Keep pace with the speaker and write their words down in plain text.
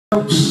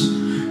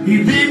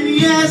Even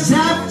years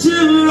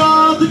after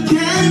all the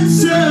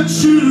cancer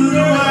chewed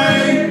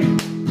away,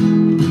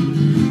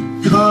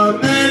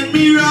 Carmen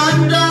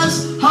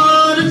Miranda's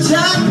heart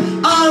attack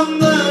on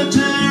the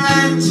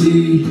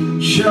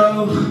Durante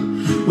show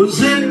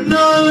wasn't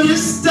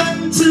noticed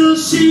until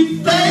she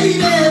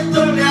faded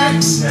the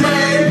next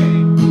day.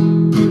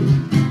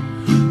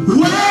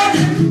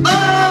 When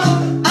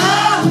all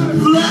our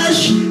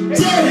flesh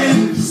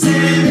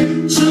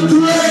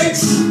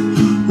disintegrates,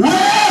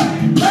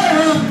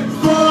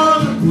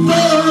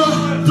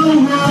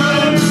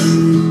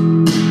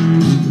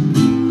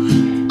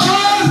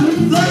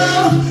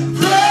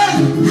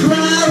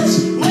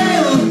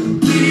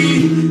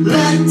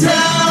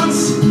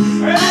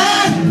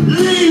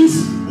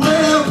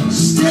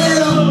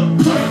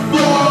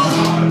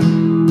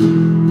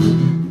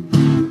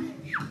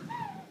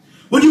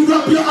 when you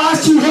rub your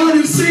eyes too hard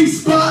and see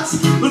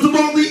spots with the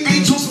lonely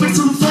angels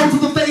mixed with the souls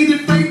of the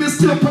faded famous,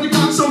 still putting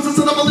on shows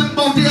instead of a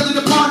limbo, daily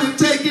departed,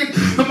 taken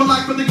from a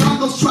life when they got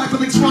those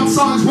trifling swan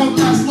songs won't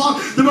last long.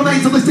 The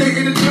remains of the state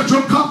in an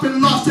eardrum coffin,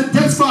 lost in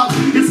dead spot.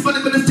 It's funny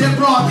but it's dead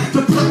wrong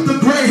to put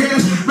the gray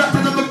hairs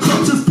wrapping up a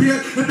corpse's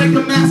beard and make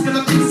a mask of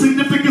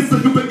insignificance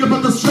that you bring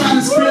about the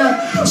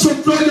stratosphere. So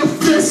throw your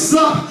fists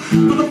up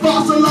for the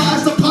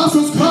fossilized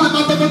apostles.